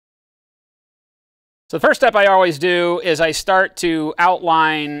So the first step I always do is I start to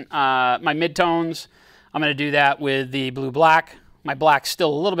outline my midtones. I'm going to do that with the blue-black. My black's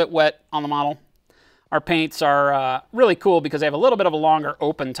still a little bit wet on the model. Our paints are really cool because they have a little bit of a longer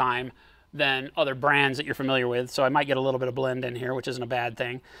open time than other brands that you're familiar with. So I might get a little bit of blend in here, which isn't a bad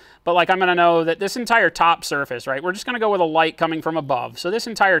thing. But like I'm going to know that this entire top surface, right, we're just going to go with a light coming from above. So this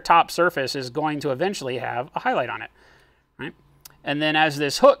entire top surface is going to eventually have a highlight on it, right? And then as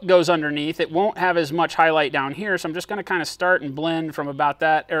this hook goes underneath, it won't have as much highlight down here. So I'm just going to kind of start and blend from about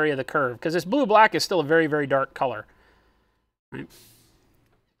that area of the curve because this blue-black is still a very, very dark color, right?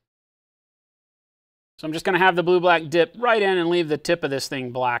 So I'm just going to have the blue-black dip right in and leave the tip of this thing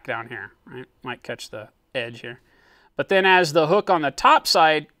black down here, right? Might catch the edge here. But then as the hook on the top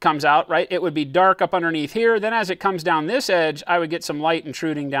side comes out, right, it would be dark up underneath here. Then as it comes down this edge, I would get some light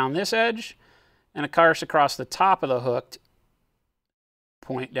intruding down this edge and of course across the top of the hook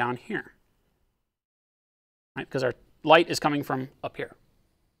point down here, right? Because our light is coming from up here.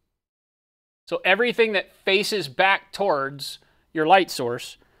 So everything that faces back towards your light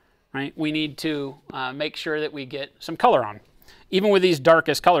source, right, we need to make sure that we get some color on. Even with these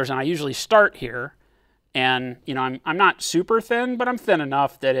darkest colors, and I usually start here, and you know, I'm not super thin, but I'm thin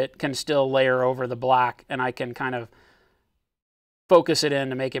enough that it can still layer over the black, and I can kind of focus it in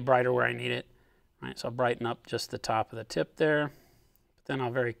to make it brighter where I need it. Right, so I'll brighten up just the top of the tip there. Then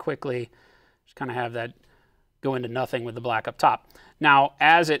I'll very quickly just kind of have that go into nothing with the black up top. Now,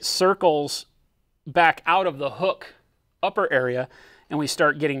 as it circles back out of the hook upper area and we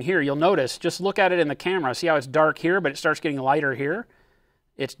start getting here, you'll notice, just look at it in the camera. See how it's dark here, but it starts getting lighter here?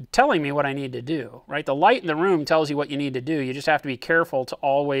 It's telling me what I need to do, right? The light in the room tells you what you need to do. You just have to be careful to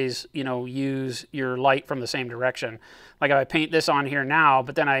always, you know, use your light from the same direction. Like if I paint this on here now,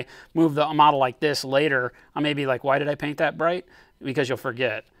 but then I move the model like this later, I may be like, why did I paint that bright? Because you'll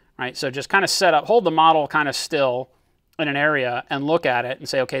forget, right? So just kind of set up, hold the model kind of still in an area and look at it and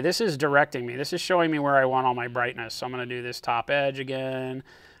say, okay, this is directing me. This is showing me where I want all my brightness. So I'm going to do this top edge again,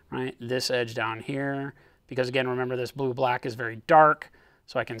 right? This edge down here, because again, remember this blue-black is very dark,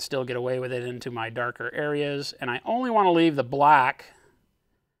 so I can still get away with it into my darker areas. And I only want to leave the black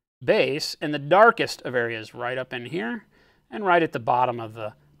base in the darkest of areas, right up in here and right at the bottom of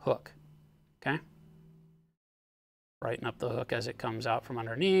the hook, okay? Brighten up the hook as it comes out from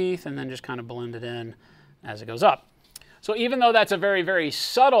underneath and then just kind of blend it in as it goes up. So even though that's a very, very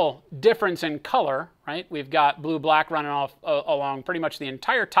subtle difference in color, right? We've got blue-black running off along pretty much the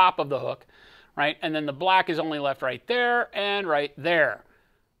entire top of the hook, right? And then the black is only left right there and right there,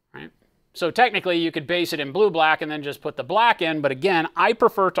 right? So technically you could base it in blue-black and then just put the black in, but again, I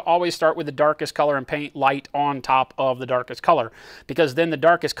prefer to always start with the darkest color and paint light on top of the darkest color, because then the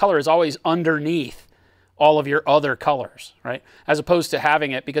darkest color is always underneath all of your other colors, right? As opposed to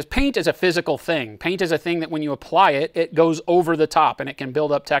having it, because paint is a physical thing. Paint is a thing that when you apply it, it goes over the top and it can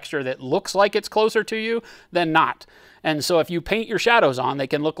build up texture that looks like it's closer to you than not. And so if you paint your shadows on, they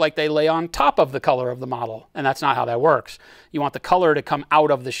can look like they lay on top of the color of the model. And that's not how that works. You want the color to come out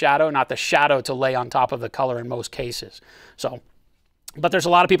of the shadow, not the shadow to lay on top of the color in most cases. So, but there's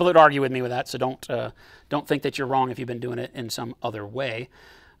a lot of people that argue with me with that. So don't think that you're wrong if you've been doing it in some other way.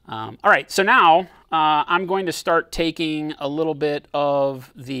 All right, so now I'm going to start taking a little bit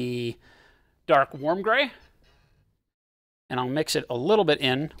of the dark warm gray and I'll mix it a little bit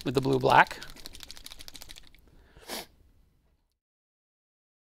in with the blue-black.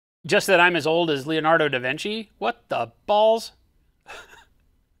 Just that I'm as old as Leonardo da Vinci. What the balls?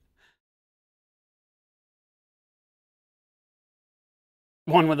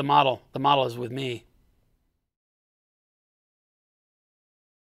 One with the model. The model is with me.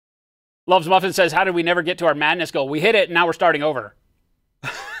 Loves Muffin says, how did we never get to our madness goal? We hit it and now we're starting over.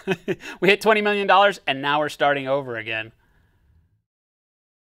 We hit $20 million and now we're starting over again.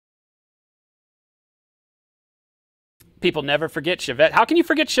 People never forget Chevette. How can you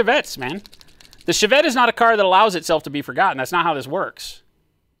forget Chevettes, man? The Chevette is not a car that allows itself to be forgotten. That's not how this works.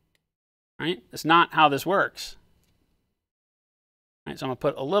 Right? That's not how this works. Right, so I'm going to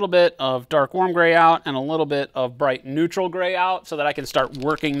put a little bit of dark warm gray out and a little bit of bright neutral gray out so that I can start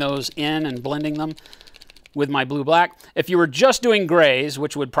working those in and blending them with my blue-black. If you were just doing grays,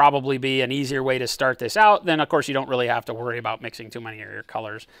 which would probably be an easier way to start this out, then of course you don't really have to worry about mixing too many of your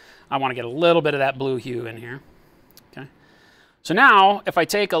colors. I want to get a little bit of that blue hue in here. Okay. So now if I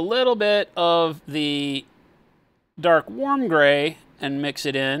take a little bit of the dark warm gray and mix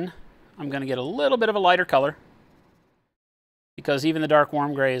it in, I'm going to get a little bit of a lighter color, because even the dark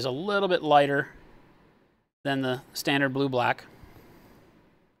warm gray is a little bit lighter than the standard blue-black.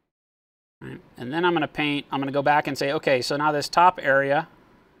 Right. And then I'm going to paint, I'm going to go back and say, okay, so now this top area,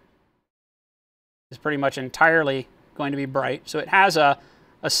 is pretty much entirely going to be bright. So it has a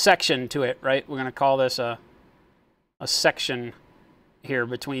section to it, right? We're going to call this a section here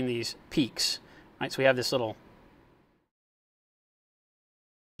between these peaks, right? So we have this little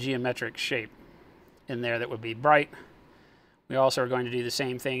geometric shape in there that would be bright. We also are going to do the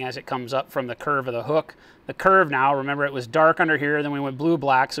same thing as it comes up from the curve of the hook. The curve now, remember it was dark under here, then we went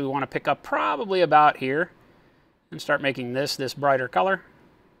blue-black, so we want to pick up probably about here and start making this brighter color.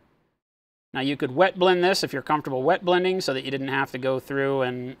 Now you could wet blend this if you're comfortable wet blending so that you didn't have to go through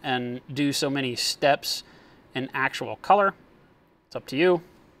and do so many steps in actual color. It's up to you.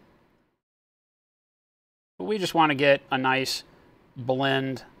 But we just want to get a nice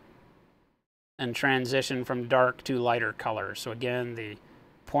blend and transition from dark to lighter colors. So again, the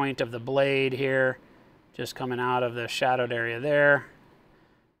point of the blade here, just coming out of the shadowed area there,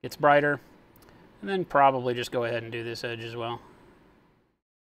 gets brighter. And then probably just go ahead and do this edge as well.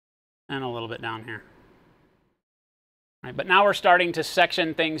 And a little bit down here. All right, but now we're starting to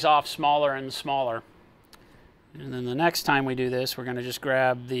section things off smaller and smaller. And then the next time we do this, we're going to just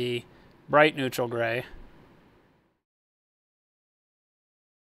grab the bright neutral gray.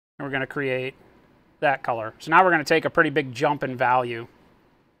 And we're going to create that color. So now we're going to take a pretty big jump in value.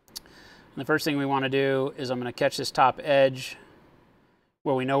 And the first thing we want to do is I'm going to catch this top edge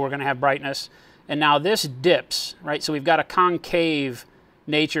where we know we're going to have brightness. And now this dips, right? So we've got a concave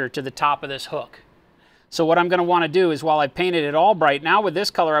nature to the top of this hook. So what I'm going to want to do is while I painted it all bright, now with this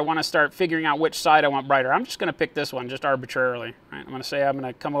color I want to start figuring out which side I want brighter. I'm just going to pick this one just arbitrarily. Right? I'm going to say I'm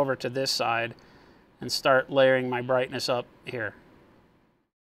going to come over to this side and start layering my brightness up here.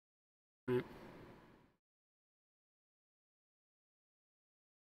 Right.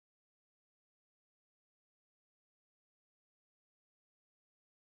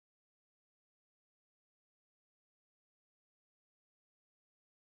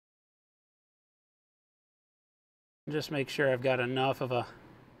 Just make sure I've got enough of a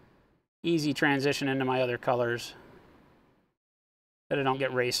easy transition into my other colors that I don't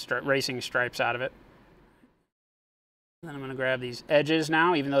get racing stripes out of it. And then I'm going to grab these edges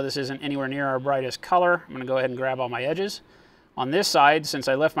now, even though this isn't anywhere near our brightest color. I'm going to go ahead and grab all my edges. On this side, since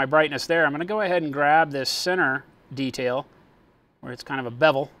I left my brightness there, I'm going to go ahead and grab this center detail where it's kind of a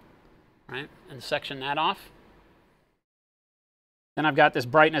bevel, right, and section that off. Then I've got this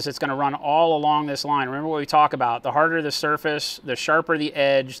brightness that's going to run all along this line. Remember what we talk about. The harder the surface, the sharper the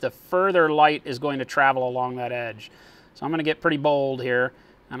edge, the further light is going to travel along that edge. So I'm going to get pretty bold here,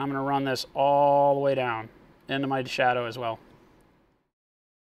 and I'm going to run this all the way down into my shadow as well.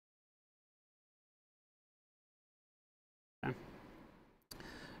 Okay.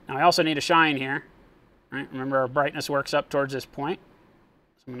 Now I also need a shine here. Right? Remember our brightness works up towards this point.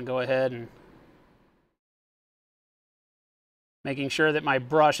 So I'm going to go ahead and making sure that my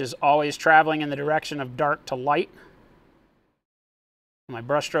brush is always traveling in the direction of dark to light. My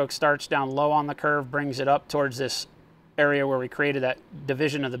brush stroke starts down low on the curve, brings it up towards this area where we created that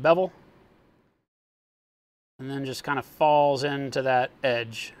division of the bevel, and then just kind of falls into that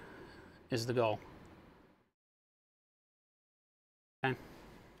edge is the goal. Okay.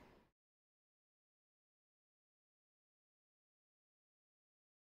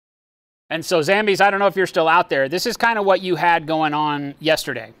 And so Zambies, I don't know if you're still out there. This is kind of what you had going on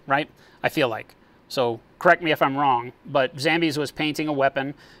yesterday, right? I feel like. So correct me if I'm wrong, but Zambies was painting a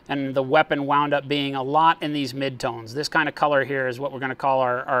weapon, and the weapon wound up being a lot in these midtones. This kind of color here is what we're going to call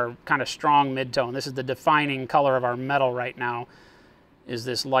our kind of strong midtone. This is the defining color of our metal right now, is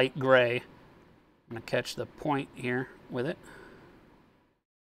this light gray. I'm going to catch the point here with it.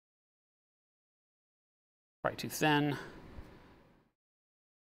 Probably too thin.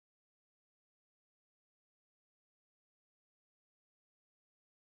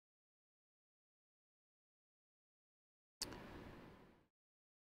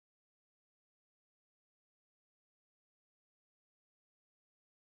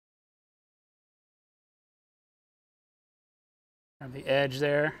 Grab the edge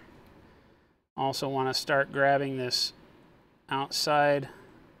there. Also want to start grabbing this outside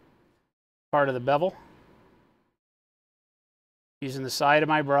part of the bevel. Using the side of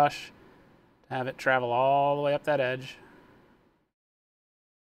my brush to have it travel all the way up that edge.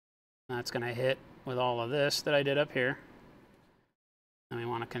 That's going to hit with all of this that I did up here. And we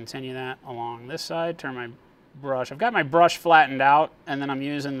want to continue that along this side. Turn my brush. I've got my brush flattened out, and then I'm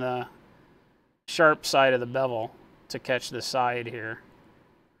using the sharp side of the bevel to catch the side here.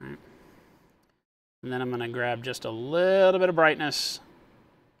 Right. And then I'm going to grab just a little bit of brightness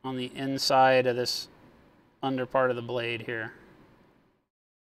on the inside of this under part of the blade here.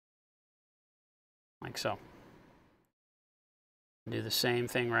 Like so. Do the same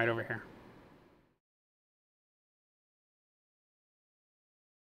thing right over here.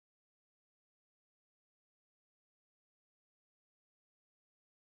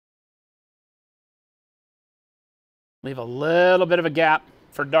 Leave a little bit of a gap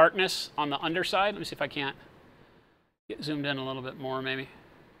for darkness on the underside. Let me see if I can't get zoomed in a little bit more maybe.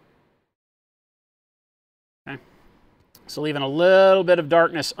 Okay. So leaving a little bit of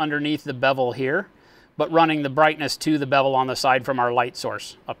darkness underneath the bevel here, but running the brightness to the bevel on the side from our light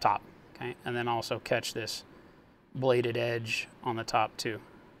source up top. Okay. And then also catch this bladed edge on the top too.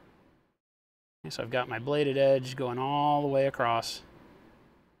 Okay, so I've got my bladed edge going all the way across,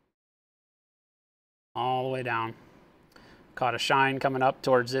 all the way down. Caught a shine coming up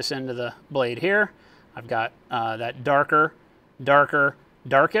towards this end of the blade here. I've got that darker, darker,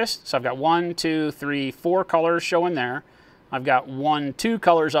 darkest. So I've got 1, 2, 3, 4 colors showing there. I've got 1, 2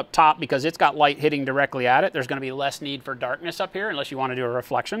 colors up top because it's got light hitting directly at it. There's going to be less need for darkness up here unless you want to do a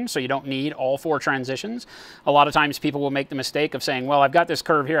reflection, so you don't need all 4 transitions. A lot of times people will make the mistake of saying, well, I've got this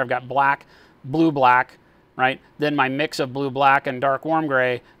curve here. I've got black, blue, black, right? Then my mix of blue, black, and dark warm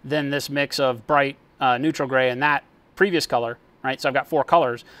gray. Then this mix of bright neutral gray and that previous color, right? So I've got 4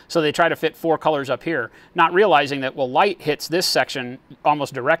 colors. So they try to fit 4 colors up here, not realizing that, well, light hits this section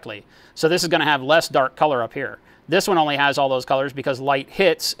almost directly. So this is going to have less dark color up here. This one only has all those colors because light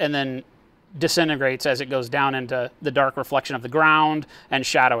hits and then disintegrates as it goes down into the dark reflection of the ground and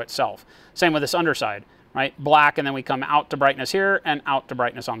shadow itself. Same with this underside, right? Black, and then we come out to brightness here and out to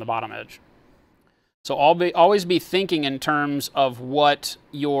brightness on the bottom edge. So always be thinking in terms of what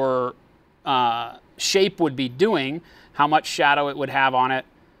your shape would be doing, how much shadow it would have on it,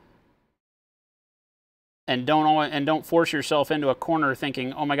 and don't force yourself into a corner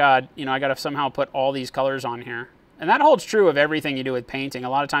thinking, oh my God, you know, I got to somehow put all these colors on here. And that holds true of everything you do with painting. A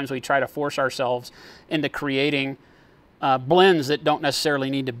lot of times we try to force ourselves into creating blends that don't necessarily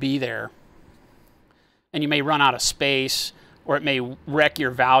need to be there. And you may run out of space, or it may wreck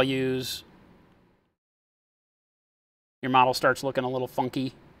your values. Your model starts looking a little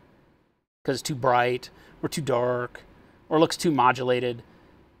funky because it's too bright or too dark or looks too modulated.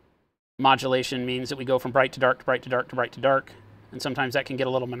 Modulation means that we go from bright to dark to bright to dark to bright to dark. And sometimes that can get a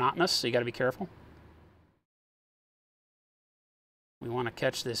little monotonous, so you got to be careful. We want to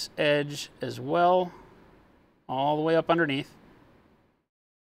catch this edge as well, all the way up underneath.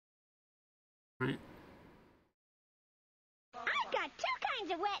 Right. I've got 2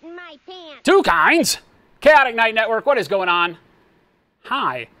 kinds of wet in my pants. 2 kinds? Chaotic Night Network, what is going on?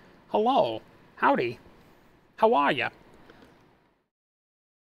 Hi. Hello. Howdy. How are ya?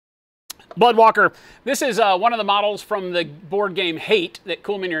 Bloodwalker, this is one of the models from the board game Hate that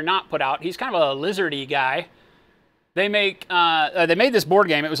Cool Mini or Not put out. He's kind of a lizardy guy. They made this board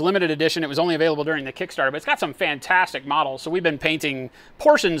game. It was limited edition. It was only available during the Kickstarter, but it's got some fantastic models. So we've been painting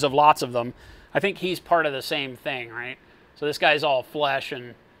portions of lots of them. I think he's part of the same thing, right? So this guy's all flesh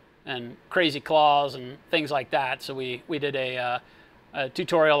and crazy claws and things like that. So we did a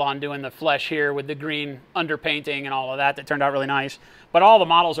tutorial on doing the flesh here with the green underpainting and all of that turned out really nice. But all the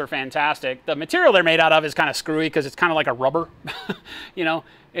models are fantastic. The material they're made out of is kind of screwy because it's kind of like a rubber. You know,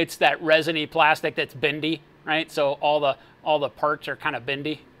 it's that resiny plastic that's bendy, right? So all the parts are kind of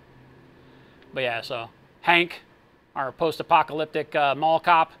bendy. But yeah, so Hank, our post-apocalyptic mall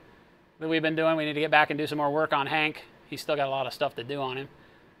cop that we've been doing, we need to get back and do some more work on Hank. He's still got a lot of stuff to do on him.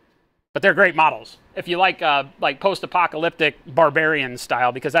 But they're great models. If you like post-apocalyptic barbarian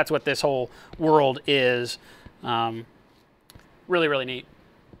style, because that's what this whole world is, really, really neat.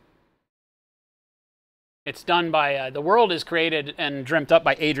 It's done by, the world is created and dreamt up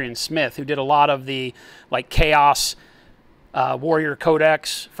by Adrian Smith, who did a lot of the Chaos Warrior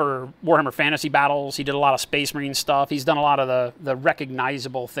Codex for Warhammer Fantasy Battles. He did a lot of Space Marine stuff. He's done a lot of the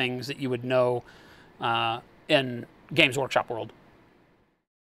recognizable things that you would know in Games Workshop world.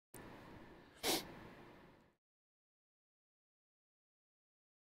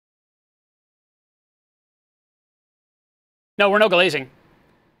 No, we're no glazing.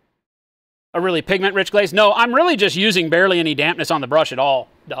 A really pigment-rich glaze? No, I'm really just using barely any dampness on the brush at all,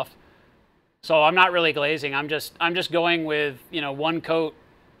 Duff. So I'm not really glazing. I'm just going with, you know, 1 coat,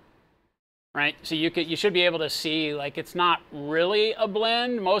 right? So you should be able to see, like, it's not really a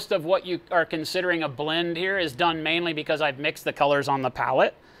blend. Most of what you are considering a blend here is done mainly because I've mixed the colors on the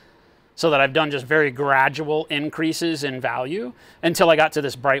palette, so that I've done just very gradual increases in value until I got to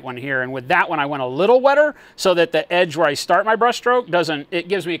this bright one here. And with that one, I went a little wetter so that the edge where I start my brush stroke it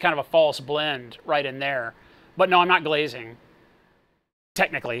gives me kind of a false blend right in there. But no, I'm not glazing,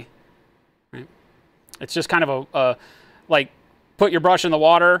 technically. Right? It's just kind of like put your brush in the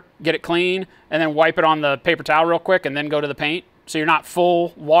water, get it clean, and then wipe it on the paper towel real quick and then go to the paint. So you're not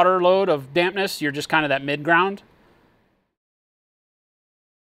full water load of dampness, you're just kind of that mid-ground.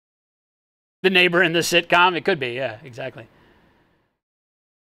 The neighbor in the sitcom? It could be, yeah, exactly.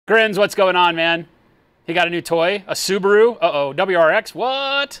 Grins, what's going on, man? He got a new toy, a Subaru. Uh-oh, WRX,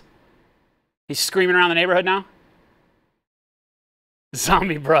 what? He's screaming around the neighborhood now?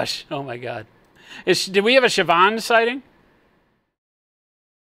 Zombie brush, oh my God. Did we have a Siobhan sighting?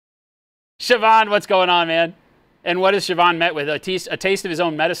 Siobhan, what's going on, man? And what has Siobhan met with? A taste of his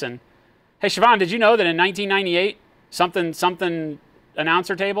own medicine. Hey, Siobhan, did you know that in 1998, something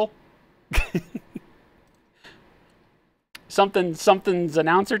announcer table? something's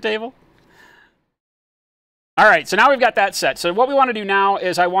announcer table? All right, so now we've got that set. So what we want to do now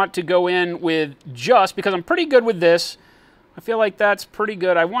is I want to go in with just, because I'm pretty good with this, I feel like that's pretty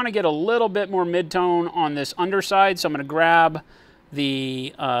good. I want to get a little bit more mid-tone on this underside, so I'm going to grab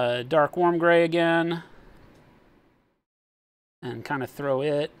the dark warm gray again and kind of throw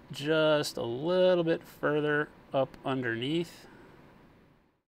it just a little bit further up underneath.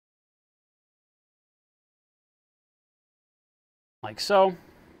 Like so.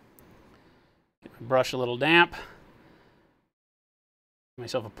 Get my brush a little damp. Give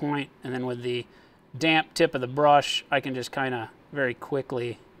myself a point, and then with the damp tip of the brush, I can just kind of very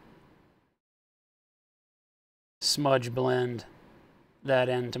quickly smudge blend that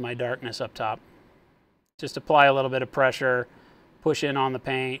into my darkness up top. Just apply a little bit of pressure, push in on the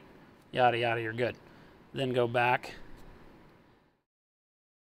paint, yada yada, you're good. Then go back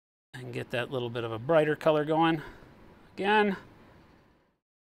and get that little bit of a brighter color going again,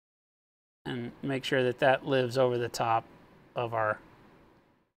 and make sure that that lives over the top of our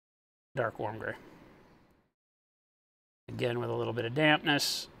dark warm gray. Again with a little bit of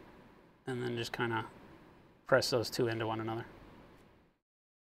dampness, and then just kind of press those two into one another.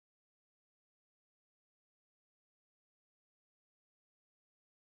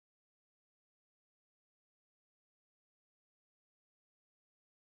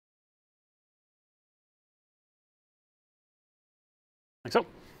 Like so.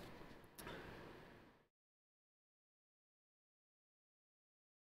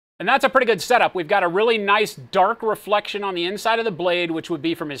 And that's a pretty good setup. We've got a really nice dark reflection on the inside of the blade, which would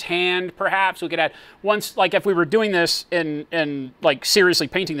be from his hand, perhaps. We could add, once, like if we were doing this and like seriously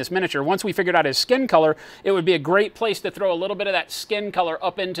painting this miniature, once we figured out his skin color, it would be a great place to throw a little bit of that skin color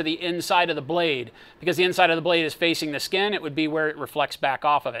up into the inside of the blade. Because the inside of the blade is facing the skin, it would be where it reflects back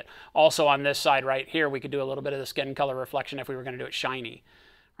off of it. Also on this side right here, we could do a little bit of the skin color reflection if we were going to do it shiny.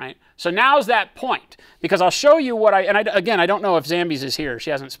 Right? So now's that point, because I'll show you what again, I don't know if Zambies is here.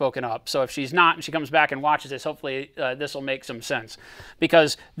 She hasn't spoken up. So if she's not and she comes back and watches this, hopefully this will make some sense.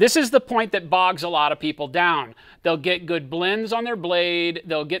 Because this is the point that bogs a lot of people down. They'll get good blends on their blade.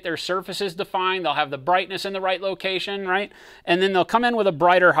 They'll get their surfaces defined. They'll have the brightness in the right location, right? And then they'll come in with a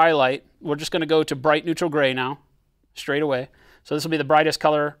brighter highlight. We're just going to go to bright neutral gray now, straight away. So this will be the brightest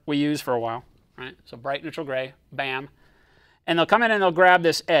color we use for a while, right? So bright neutral gray, bam. And they'll come in and they'll grab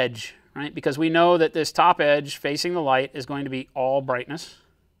this edge, right? Because we know that this top edge facing the light is going to be all brightness,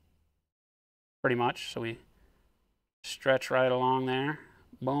 pretty much. So we stretch right along there,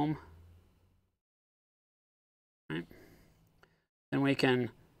 boom. Right? Then we can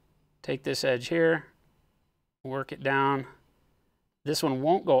take this edge here, work it down. This one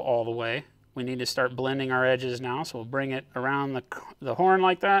won't go all the way. We need to start blending our edges now. So we'll bring it around the horn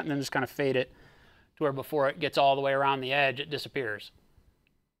like that, and then just kind of fade it, where before it gets all the way around the edge, it disappears.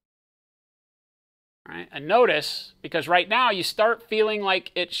 Right? And notice, because right now you start feeling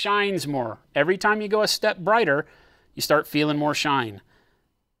like it shines more. Every time you go a step brighter, you start feeling more shine.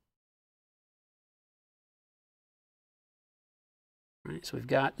 Right, so we've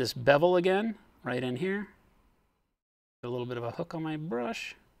got this bevel again, right in here. A little bit of a hook on my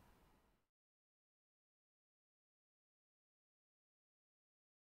brush.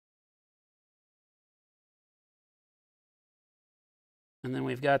 And then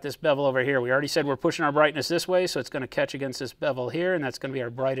we've got this bevel over here. We already said we're pushing our brightness this way, so it's going to catch against this bevel here, and that's going to be our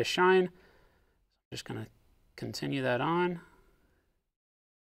brightest shine. Just going to continue that on,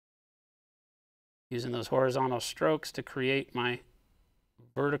 using those horizontal strokes to create my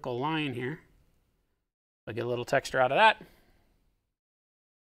vertical line here. I'll get a little texture out of that.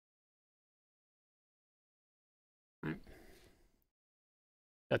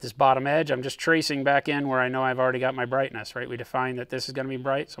 Got this bottom edge, I'm just tracing back in where I know I've already got my brightness, right? We defined that this is going to be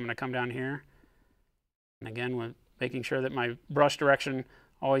bright, so I'm going to come down here. And again, with making sure that my brush direction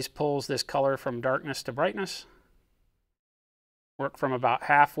always pulls this color from darkness to brightness. Work from about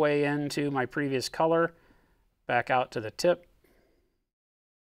halfway into my previous color, back out to the tip.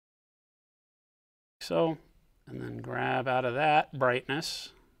 So, and then grab out of that brightness.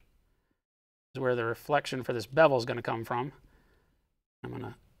 This is where the reflection for this bevel is going to come from. I'm going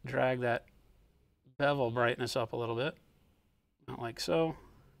to drag that bevel brightness up a little bit, not like so.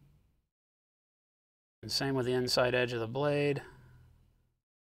 And same with the inside edge of the blade.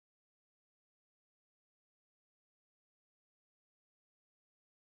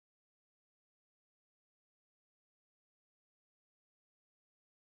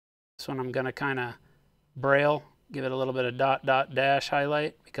 This one I'm going to kind of braille, give it a little bit of dot, dot, dash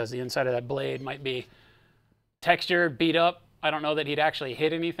highlight because the inside of that blade might be textured, beat up. I don't know that he'd actually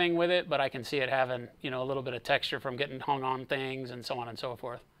hit anything with it, but I can see it having, you know, a little bit of texture from getting hung on things and so on and so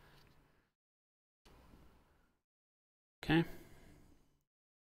forth. Okay.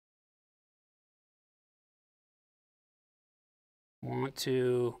 Want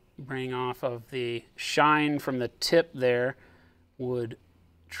to bring off of the shine from the tip there, would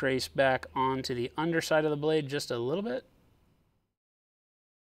trace back onto the underside of the blade just a little bit.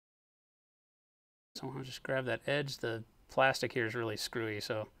 So I'll just grab that edge. The plastic here is really screwy,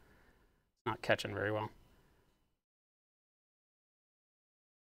 so it's not catching very well.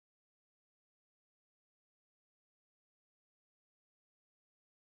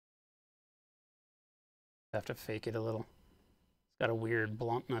 I have to fake it a little. It's got a weird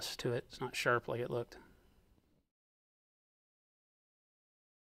bluntness to it. It's not sharp like it looked.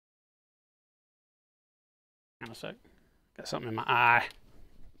 Hang on a sec. Got something in my eye.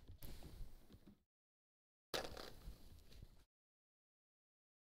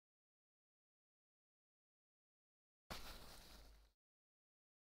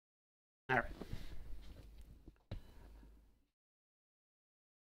 All right.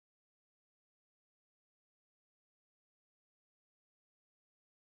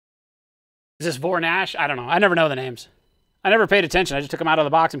 Is this Vornash? I don't know. I never know the names. I never paid attention. I just took them out of the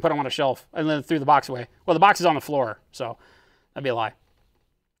box and put them on a shelf and then threw the box away. Well, the box is on the floor, so that'd be a lie.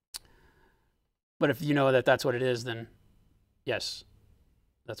 But if you know that that's what it is, then yes,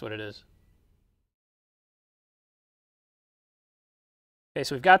 that's what it is. Okay,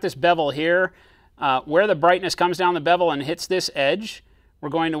 so we've got this bevel here. Where the brightness comes down the bevel and hits this edge, we're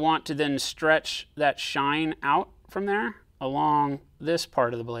going to want to then stretch that shine out from there along this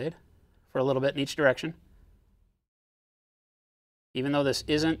part of the blade for a little bit in each direction. Even though this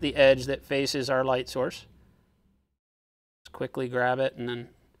isn't the edge that faces our light source. Just quickly grab it and then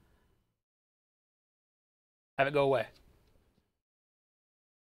have it go away.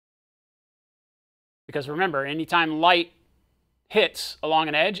 Because remember, anytime light hits along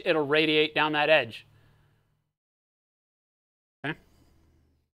an edge, it'll radiate down that edge. Okay.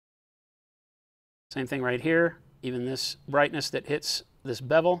 Same thing right here. Even this brightness that hits this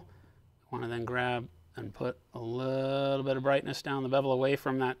bevel, I want to then grab and put a little bit of brightness down the bevel away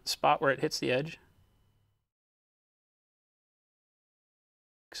from that spot where it hits the edge.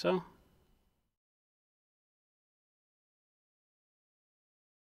 Like so.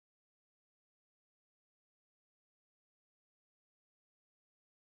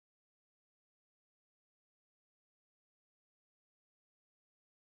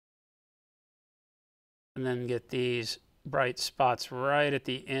 And then get these bright spots right at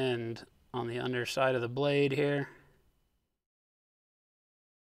the end on the underside of the blade here.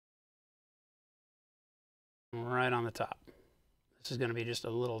 Right on the top. This is going to be just a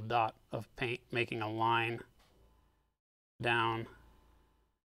little dot of paint making a line down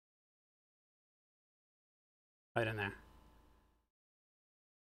right in there. Of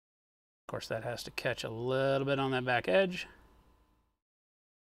course, that has to catch a little bit on that back edge.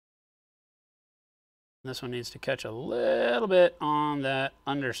 This one needs to catch a little bit on that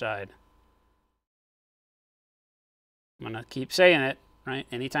underside. I'm going to keep saying it, right?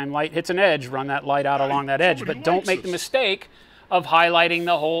 Anytime light hits an edge, run that light out along that edge, but don't make the mistake of highlighting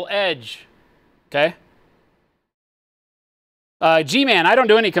the whole edge, okay? G-Man, I don't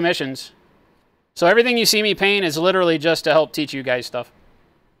do any commissions. So everything you see me paint is literally just to help teach you guys stuff.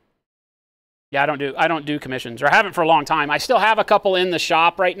 Yeah, I don't do commissions, or I haven't for a long time. I still have a couple in the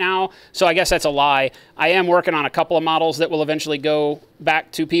shop right now, so I guess that's a lie. I am working on a couple of models that will eventually go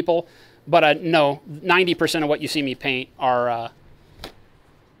back to people, but no, 90% of what you see me paint are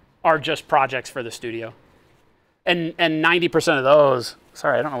just projects for the studio. And 90% of those,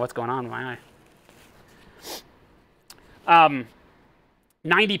 sorry, I don't know what's going on with my eye.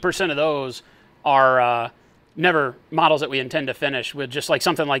 90% of those are never models that we intend to finish, with just like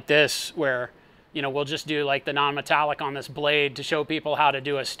something like this where, you know, we'll just do like the non-metallic on this blade to show people how to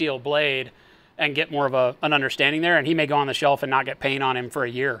do a steel blade and get more of an understanding there, and he may go on the shelf and not get paint on him for a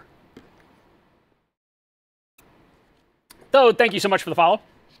year. So thank you so much for the follow.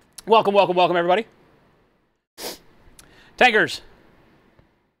 Welcome, welcome, welcome everybody. Tankers.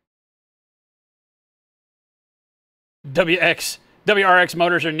 WRX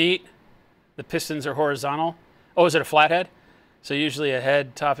motors are neat. The pistons are horizontal. Oh, is it a flathead? So usually a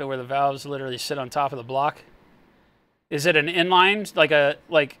head top it where the valves literally sit on top of the block. Is it an inline,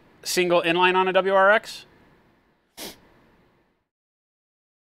 like single inline on a WRX?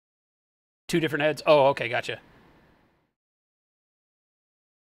 Two different heads? Oh, okay, gotcha.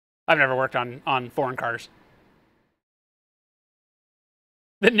 I've never worked on foreign cars.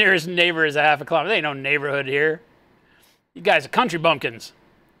 The nearest neighbor is a half a kilometer. There ain't no neighborhood here. You guys are country bumpkins.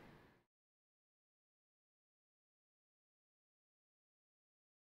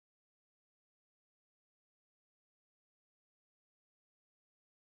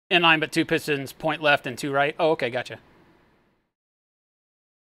 Inline, but two pistons, point left and two right. Oh, okay, gotcha.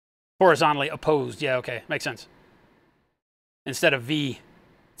 Horizontally opposed. Yeah, okay, makes sense. Instead of V,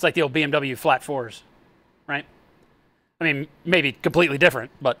 it's like the old BMW flat fours, right? I mean, maybe completely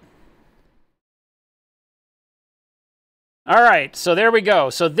different, but. All right, so there we go.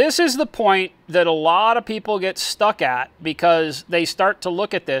 So this is the point that a lot of people get stuck at because they start to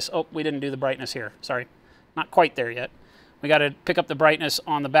look at this. Oh, we didn't do the brightness here. Sorry, not quite there yet. We got to pick up the brightness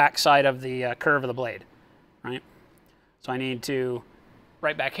on the back side of the curve of the blade, right? So I need to,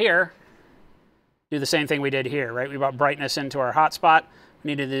 right back here, do the same thing we did here, right? We brought brightness into our hotspot. We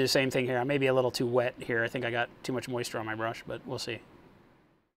need to do the same thing here. I may be a little too wet here. I think I got too much moisture on my brush, but we'll see.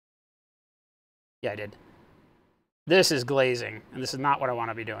 Yeah, I did. This is glazing, and this is not what I want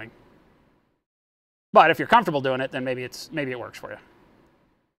to be doing. But if you're comfortable doing it, then maybe it works for you.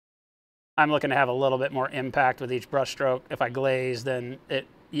 I'm looking to have a little bit more impact with each brush stroke. If I glaze, then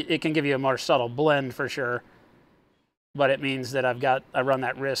it can give you a more subtle blend for sure. But it means that I run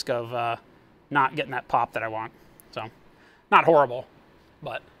that risk of not getting that pop that I want. So, not horrible,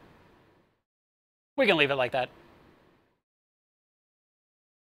 but we can leave it like that.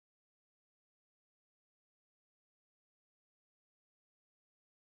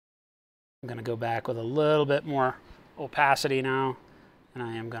 I'm going to go back with a little bit more opacity now, and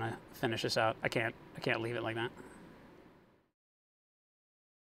I am going to finish this out. I can't leave it like that.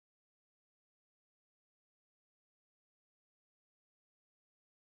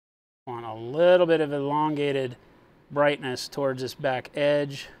 Want a little bit of elongated brightness towards this back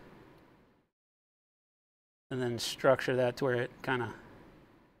edge, and then structure that to where it kind of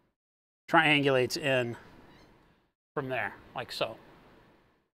triangulates in from there, like so.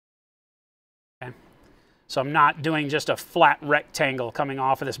 Okay. So I'm not doing just a flat rectangle coming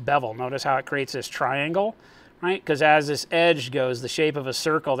off of this bevel. Notice how it creates this triangle, right? Because as this edge goes, the shape of a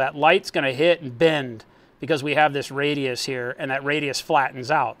circle, that light's going to hit and bend because we have this radius here, and that radius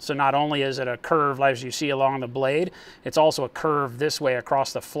flattens out. So not only is it a curve as you see along the blade, it's also a curve this way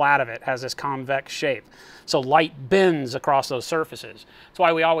across the flat of it. It has this convex shape. So light bends across those surfaces. That's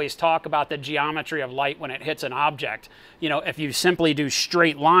why we always talk about the geometry of light when it hits an object. You know, if you simply do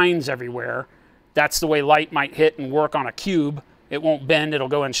straight lines everywhere, that's the way light might hit and work on a cube. It won't bend, it'll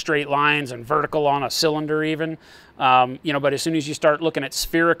go in straight lines and vertical on a cylinder even. You know, but as soon as you start looking at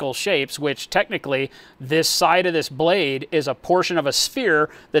spherical shapes, which technically this side of this blade is a portion of a sphere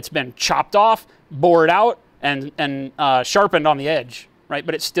that's been chopped off, bored out, and sharpened on the edge, right?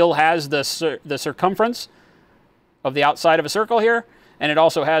 But it still has the circumference of the outside of a circle here, and it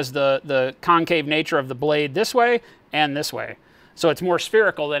also has the concave nature of the blade this way and this way. So it's more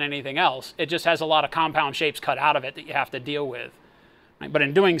spherical than anything else. It just has a lot of compound shapes cut out of it that you have to deal with. Right? But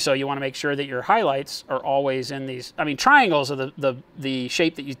in doing so, you want to make sure that your highlights are always in these. I mean, triangles are the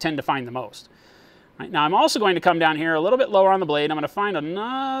shape that you tend to find the most. Right? Now I'm also going to come down here a little bit lower on the blade. I'm going to find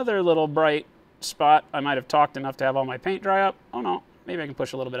another little bright spot. I might have talked enough to have all my paint dry up. Oh no, maybe I can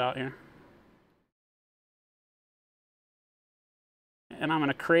push a little bit out here. And I'm going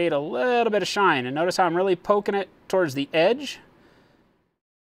to create a little bit of shine. And notice how I'm really poking it towards the edge,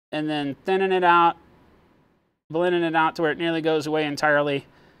 and then thinning it out, blending it out to where it nearly goes away entirely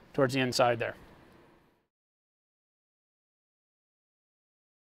towards the inside there.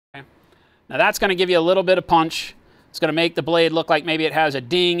 Okay. Now that's going to give you a little bit of punch. It's going to make the blade look like maybe it has a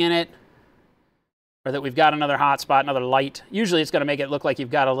ding in it, or that we've got another hot spot, another light. Usually it's going to make it look like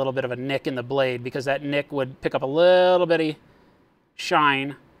you've got a little bit of a nick in the blade, because that nick would pick up a little bitty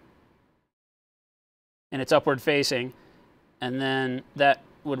shine, and it's upward facing, and then that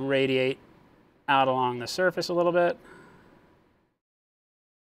would radiate out along the surface a little bit,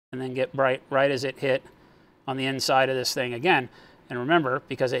 and then get bright right as it hit on the inside of this thing again. And remember,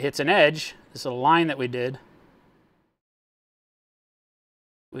 because it hits an edge, this little line that we did,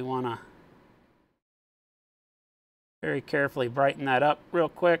 we want to very carefully brighten that up real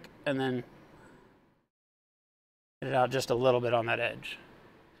quick, and then get it out just a little bit on that edge.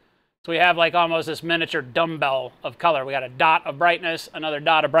 So we have like almost this miniature dumbbell of color. We got a dot of brightness, another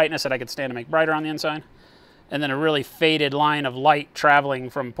dot of brightness that I could stand to make brighter on the inside. and then a really faded line of light traveling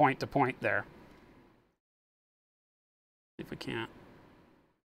from point to point there. See if we can't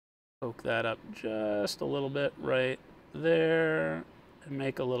poke that up just a little bit right there and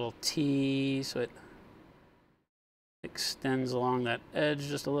make a little T so it extends along that edge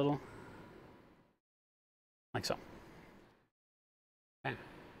just a little, like so. Okay.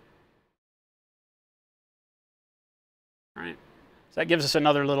 All right. So that gives us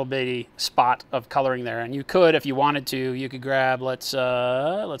another little bitty spot of coloring there. And you could, if you wanted to, you could grab, let's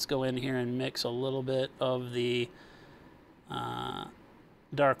go in here and mix a little bit of the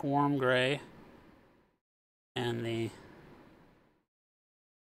dark warm gray and the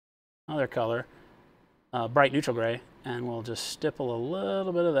other color, bright neutral gray, and we'll just stipple a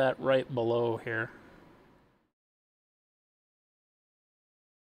little bit of that right below here.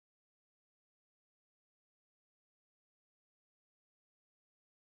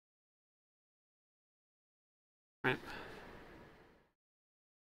 Right.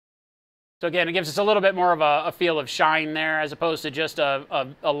 So again, it gives us a little bit more of a feel of shine there as opposed to just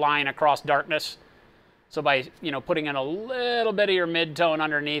a line across darkness. So by, you know, putting in a little bit of your mid-tone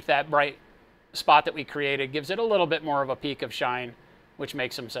underneath that bright spot that we created gives it a little bit more of a peak of shine, which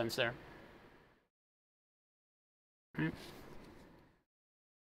makes some sense there. Right.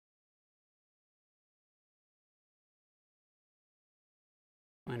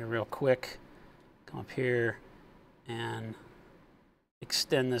 Going to real quick come up here and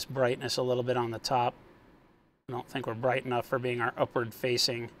extend this brightness a little bit on the top. I don't think we're bright enough for being our upward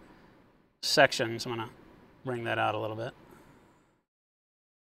facing section, so I'm going to bring that out a little bit.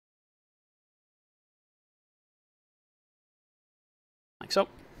 Like so.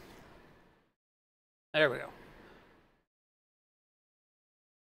 There we go.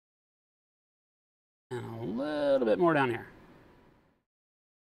 And a little bit more down here.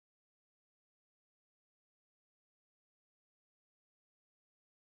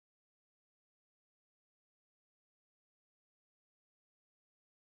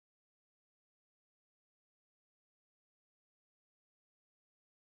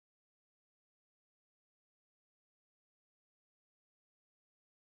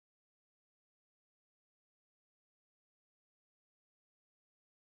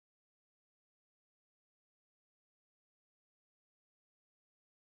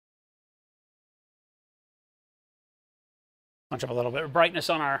 Bunch of a little bit of brightness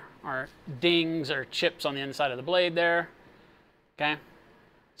on our dings or chips on the inside of the blade there. Okay.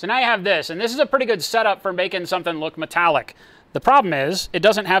 So now you have this, and this is a pretty good setup for making something look metallic. The problem is it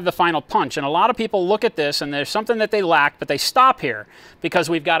doesn't have the final punch, and a lot of people look at this and there's something that they lack, but they stop here because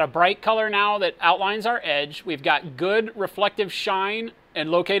we've got a bright color now that outlines our edge. We've got good reflective shine and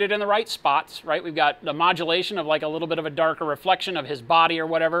located in the right spots, right? We've got the modulation of like a little bit of a darker reflection of his body or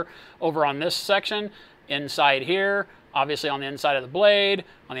whatever over on this section, inside here, obviously on the inside of the blade,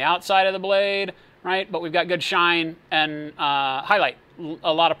 on the outside of the blade, right? But we've got good shine and highlight,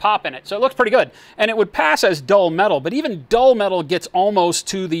 a lot of pop in it. So it looks pretty good. And it would pass as dull metal, but even dull metal gets almost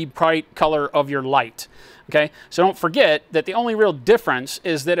to the bright color of your light. Okay, so don't forget that the only real difference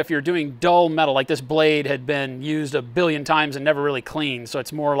is that if you're doing dull metal, like this blade had been used a billion times and never really cleaned, so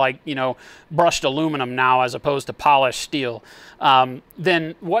it's more like, you know, brushed aluminum now as opposed to polished steel,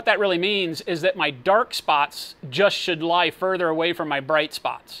 then what that really means is that my dark spots just should lie further away from my bright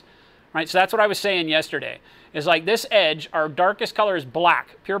spots, right? So that's what I was saying yesterday, is like this edge, our darkest color is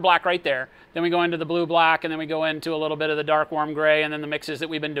black, pure black right there. Then we go into the blue black, and then we go into a little bit of the dark warm gray, and then the mixes that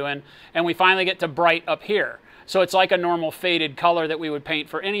we've been doing, and we finally get to bright up here. So it's like a normal faded color that we would paint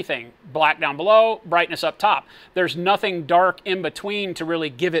for anything. Black down below, brightness up top. There's nothing dark in between to really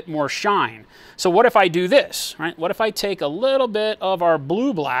give it more shine. So what if I do this, right? What if I take a little bit of our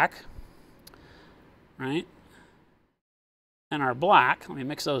blue black, right, and our black, let me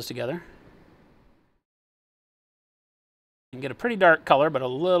mix those together, and get a pretty dark color, but a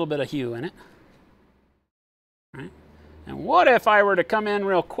little bit of hue in it. Right? And what if I were to come in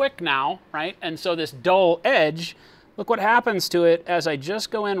real quick now, right? And so this dull edge, look what happens to it as I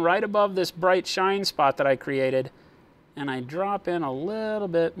just go in right above this bright shine spot that I created, and I drop in a little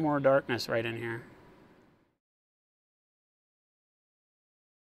bit more darkness right in here.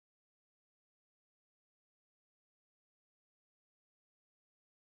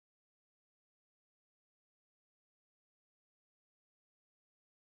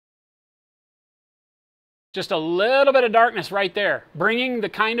 Just a little bit of darkness right there. Bringing the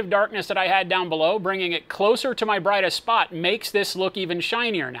kind of darkness that I had down below, bringing it closer to my brightest spot makes this look even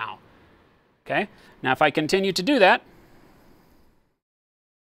shinier now. Okay, now if I continue to do that,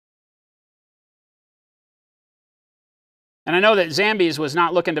 And I know that Zambi's was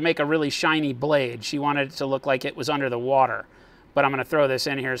not looking to make a really shiny blade. She wanted it to look like it was under the water. But I'm going to throw this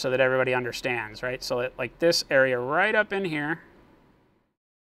in here so that everybody understands, right? So that, like this area right up in here.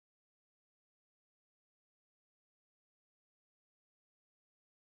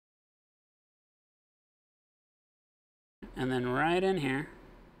 And then right in here.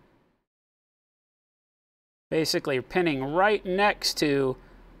 Basically pinning right next to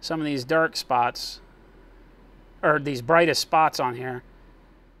some of these dark spots, or these brightest spots on here.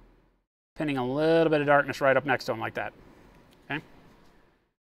 Pinning a little bit of darkness right up next to them like that. Okay.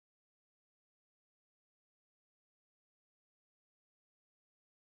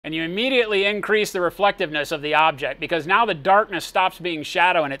 And you immediately increase the reflectiveness of the object, because now the darkness stops being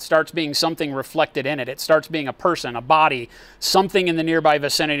shadow and it starts being something reflected in it. It starts being a person, a body, something in the nearby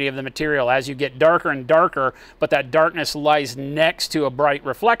vicinity of the material as you get darker and darker, but that darkness lies next to a bright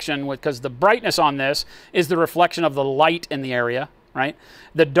reflection, because the brightness on this is the reflection of the light in the area, right?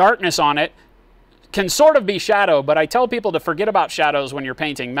 The darkness on it can sort of be shadow, but I tell people to forget about shadows when you're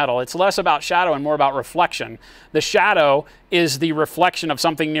painting metal. It's less about shadow and more about reflection. The shadow is the reflection of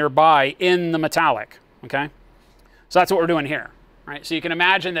something nearby in the metallic, okay? So that's what we're doing here, right? So you can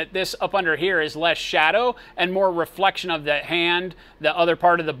imagine that this up under here is less shadow and more reflection of the hand, the other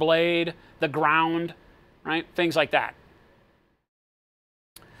part of the blade, the ground, right? Things like that.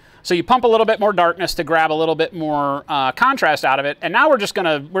 So you pump a little bit more darkness to grab a little bit more contrast out of it. And now we're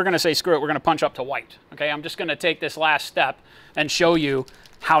gonna say, screw it, we're gonna punch up to white. Okay, I'm just gonna take this last step and show you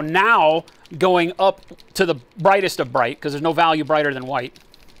how now going up to the brightest of bright, because there's no value brighter than white.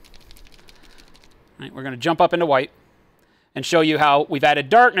 Right, we're gonna jump up into white and show you how we've added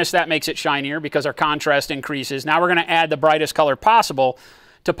darkness. That makes it shinier because our contrast increases. Now we're gonna add the brightest color possible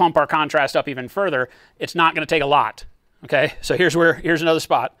to pump our contrast up even further. It's not gonna take a lot, okay? So here's another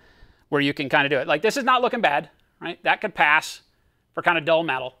spot where you can kind of do it. Like, this is not looking bad, right? That could pass for kind of dull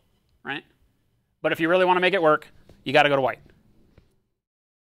metal, right? But if you really want to make it work, you got to go to white.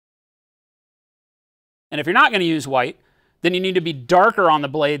 And if you're not going to use white, then you need to be darker on the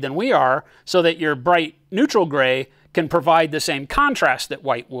blade than we are so that your bright neutral gray can provide the same contrast that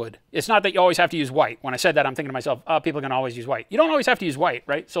white would. It's not that you always have to use white. When I said that, I'm thinking to myself, oh, people can always use white. You don't always have to use white,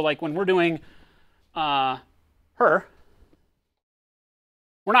 right? So like when we're doing her,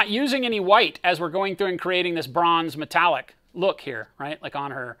 we're not using any white as we're going through and creating this bronze metallic look here, right? Like on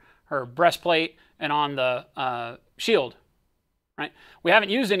her breastplate and on the shield, right? We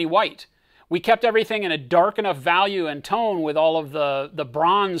haven't used any white. We kept everything in a dark enough value and tone with all of the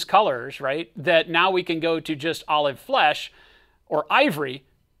bronze colors, right? That now we can go to just olive flesh or ivory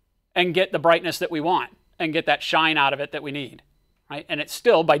and get the brightness that we want and get that shine out of it that we need, right? And it's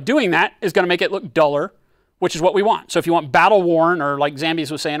still, by doing that, is going to make it look duller, which is what we want. So if you want battle worn, or like Zambi's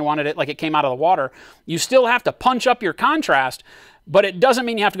was saying, wanted it like it came out of the water, you still have to punch up your contrast, but it doesn't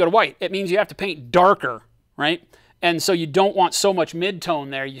mean you have to go to white. It means you have to paint darker, right? And so you don't want so much mid-tone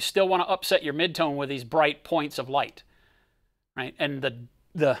there. You still want to upset your mid-tone with these bright points of light, right? And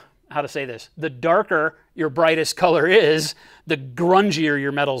the how to say this, the darker your brightest color is, the grungier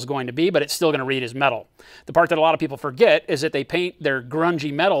your metal is going to be, but it's still going to read as metal. The part that a lot of people forget is that they paint their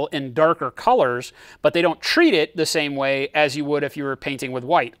grungy metal in darker colors, but they don't treat it the same way as you would if you were painting with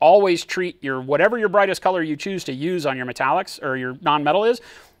white. Always treat whatever your brightest color you choose to use on your metallics or your non-metal is,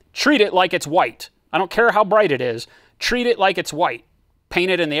 treat it like it's white. I don't care how bright it is, treat it like it's white.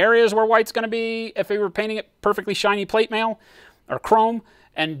 Paint it in the areas where white's going to be if we were painting it perfectly shiny plate mail or chrome,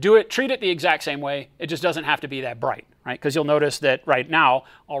 and treat it the exact same way. It just doesn't have to be that bright, right? Because you'll notice that right now,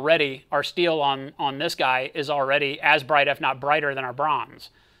 already, our steel on this guy is already as bright, if not brighter, than our bronze,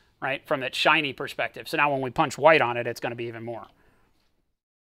 right? From that shiny perspective. So now when we punch white on it, it's going to be even more.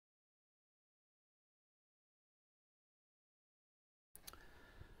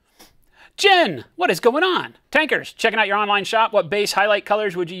 Jen, what is going on? Tankers, checking out your online shop. What base highlight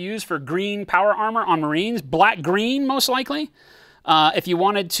colors would you use for green power armor on Marines? Black green, most likely. If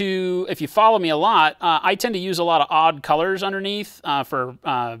you follow me a lot, I tend to use a lot of odd colors underneath for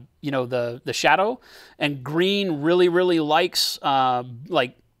the shadow, and green really likes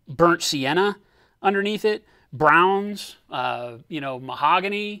like burnt sienna underneath it. Browns,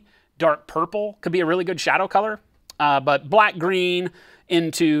 mahogany, dark purple could be a really good shadow color. But black green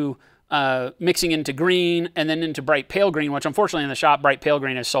into mixing into green and then into bright pale green, which unfortunately in the shop bright pale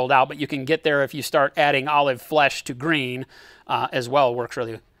green is sold out, but you can get there if you start adding olive flesh to green as well. Works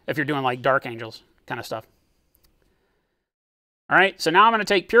really if you're doing like dark angels kind of stuff. All right, so now I'm going to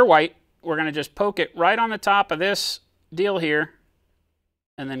take pure white. We're going to just poke it right on the top of this deal here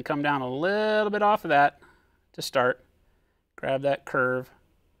and then come down a little bit off of that to start. Grab that curve.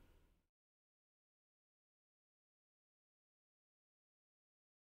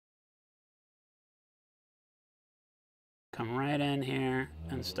 come right in here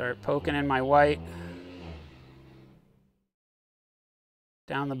and start poking in my white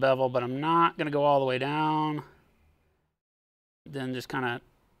down the bevel, but I'm not going to go all the way down. Then just kind of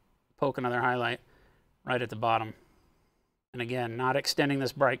poke another highlight right at the bottom. And again, not extending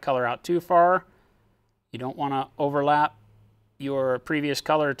this bright color out too far. You don't want to overlap your previous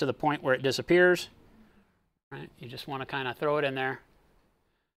color to the point where it disappears. Right? You just want to kind of throw it in there.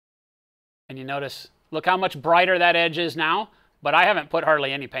 And you notice, look how much brighter that edge is now, but I haven't put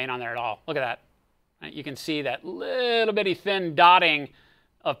hardly any paint on there at all. Look at that. Right? You can see that little bitty thin dotting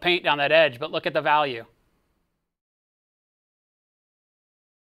of paint down that edge, but look at the value.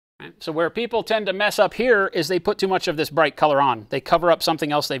 Right? So where people tend to mess up here is they put too much of this bright color on. They cover up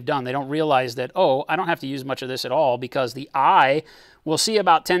something else they've done. They don't realize that, oh, I don't have to use much of this at all, because the eye will see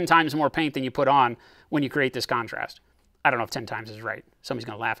about 10 times more paint than you put on when you create this contrast. I don't know if 10 times is right. Somebody's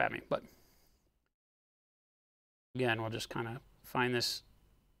going to laugh at me, but again, we'll just kind of find this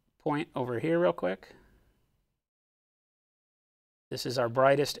point over here real quick. This is our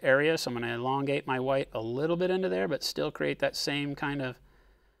brightest area, so I'm going to elongate my white a little bit into there, but still create that same kind of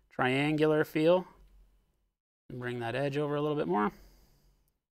triangular feel. And bring that edge over a little bit more.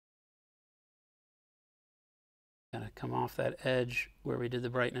 Going to come off that edge where we did the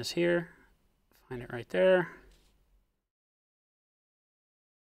brightness here. Find it right there.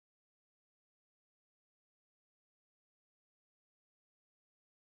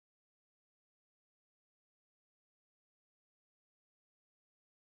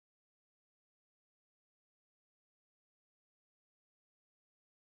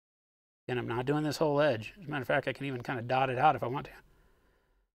 And I'm not doing this whole edge. As a matter of fact, I can even kind of dot it out if I want to.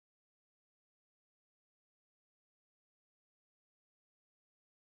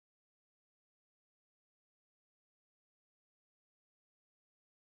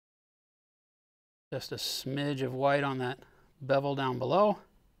 Just a smidge of white on that bevel down below.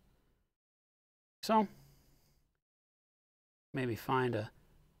 So maybe find a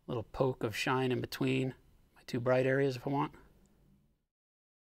little poke of shine in between my two bright areas if I want.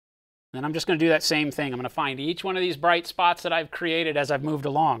 Then I'm just going to do that same thing. I'm going to find each one of these bright spots that I've created as I've moved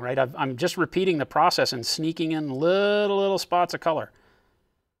along, right? I'm just repeating the process and sneaking in little spots of color.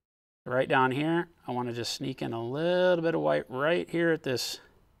 Right down here, I want to just sneak in a little bit of white right here at this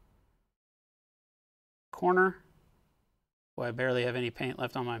corner. Boy, I barely have any paint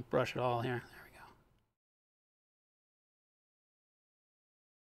left on my brush at all here. There we go.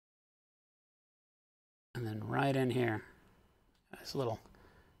 And then right in here, this little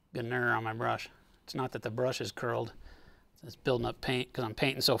gunner on my brush. It's not that the brush is curled. It's building up paint because I'm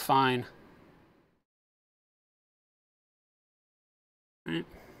painting so fine. All right.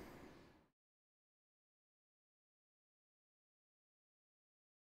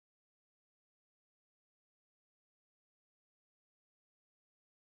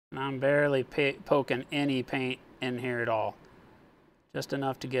 And I'm barely poking any paint in here at all. Just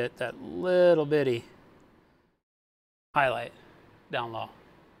enough to get that little bitty highlight down low.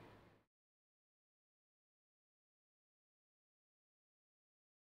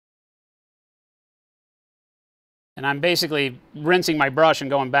 And I'm basically rinsing my brush and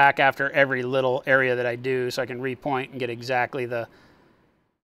going back after every little area that I do so I can repoint and get exactly the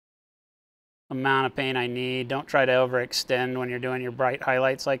amount of paint I need. Don't try to overextend when you're doing your bright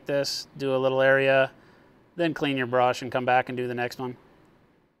highlights like this. Do a little area, then clean your brush and come back and do the next one.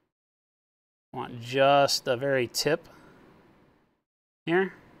 I want just the very tip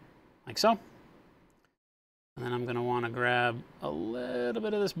here, like so. And then I'm going to want to grab a little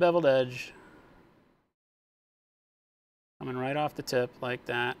bit of this beveled edge. Coming right off the tip like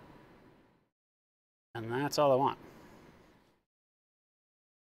that. And that's all I want.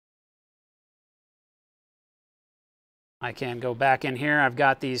 I can go back in here. I've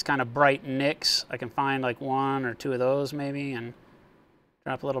got these kind of bright nicks. I can find like one or two of those maybe and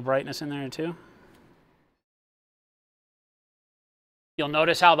drop a little brightness in there too. You'll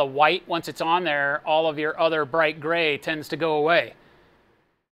notice how the white, once it's on there, all of your other bright gray tends to go away.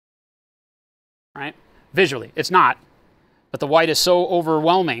 Right? Visually, it's not. But the white is so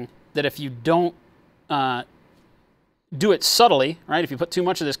overwhelming that if you don't do it subtly, right? If you put too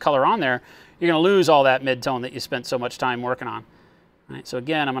much of this color on there, you're going to lose all that mid-tone that you spent so much time working on. Right? So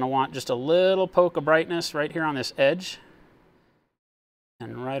again, I'm going to want just a little poke of brightness right here on this edge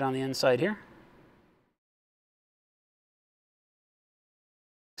and right on the inside here.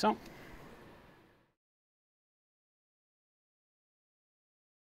 So.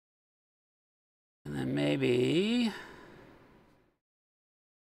 And then maybe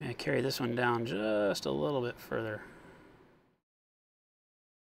I carry this one down just a little bit further.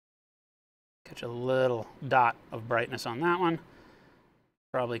 Catch a little dot of brightness on that one.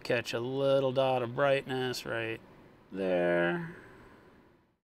 Probably catch a little dot of brightness right there.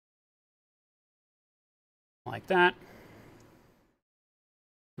 Like that.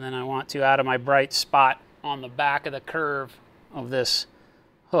 And then I want to, out of my bright spot on the back of the curve of this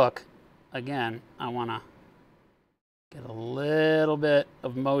hook, again, I want to get a little bit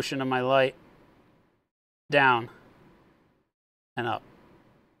of motion of my light down and up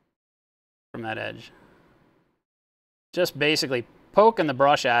from that edge. Just basically poking the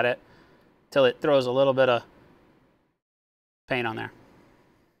brush at it till it throws a little bit of paint on there.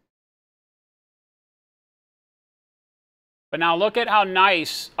 But now look at how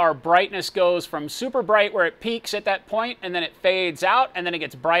nice our brightness goes from super bright where it peaks at that point and then it fades out and then it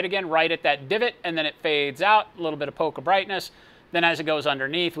gets bright again right at that divot and then it fades out, a little bit of poke of brightness. Then as it goes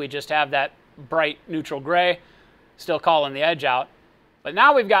underneath, we just have that bright neutral gray, still calling the edge out. But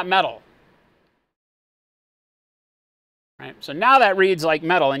now we've got metal. Right? So now that reads like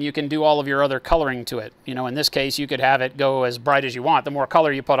metal and you can do all of your other coloring to it. You know, in this case, you could have it go as bright as you want. The more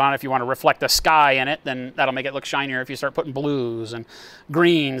color you put on, if you want to reflect the sky in it, then that'll make it look shinier if you start putting blues and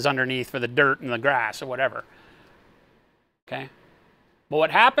greens underneath for the dirt and the grass or whatever. Okay? But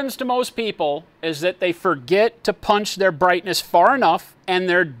what happens to most people is that they forget to punch their brightness far enough and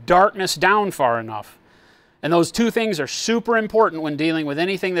their darkness down far enough. And those two things are super important when dealing with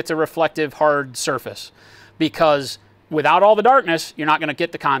anything that's a reflective, hard surface. Because without all the darkness, you're not going to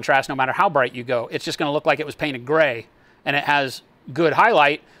get the contrast no matter how bright you go. It's just going to look like it was painted gray. And it has good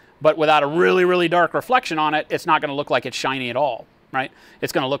highlight, but without a really, really dark reflection on it, it's not going to look like it's shiny at all, right?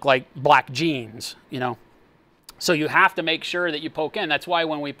 It's going to look like black jeans, you know. So you have to make sure that you poke in. That's why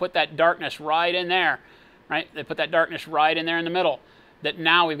when we put that darkness right in there, right? They put that darkness right in there in the middle. That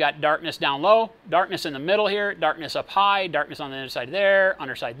now we've got darkness down low, darkness in the middle here, darkness up high, darkness on the underside there,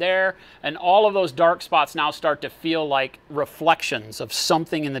 underside there, and all of those dark spots now start to feel like reflections of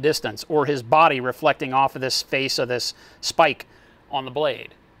something in the distance, or his body reflecting off of this face of this spike on the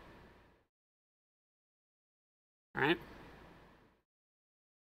blade. All right?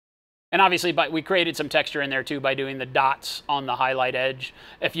 And obviously, we created some texture in there too by doing the dots on the highlight edge.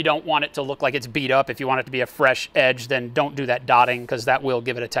 If you don't want it to look like it's beat up, if you want it to be a fresh edge, then don't do that dotting because that will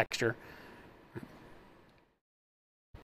give it a texture.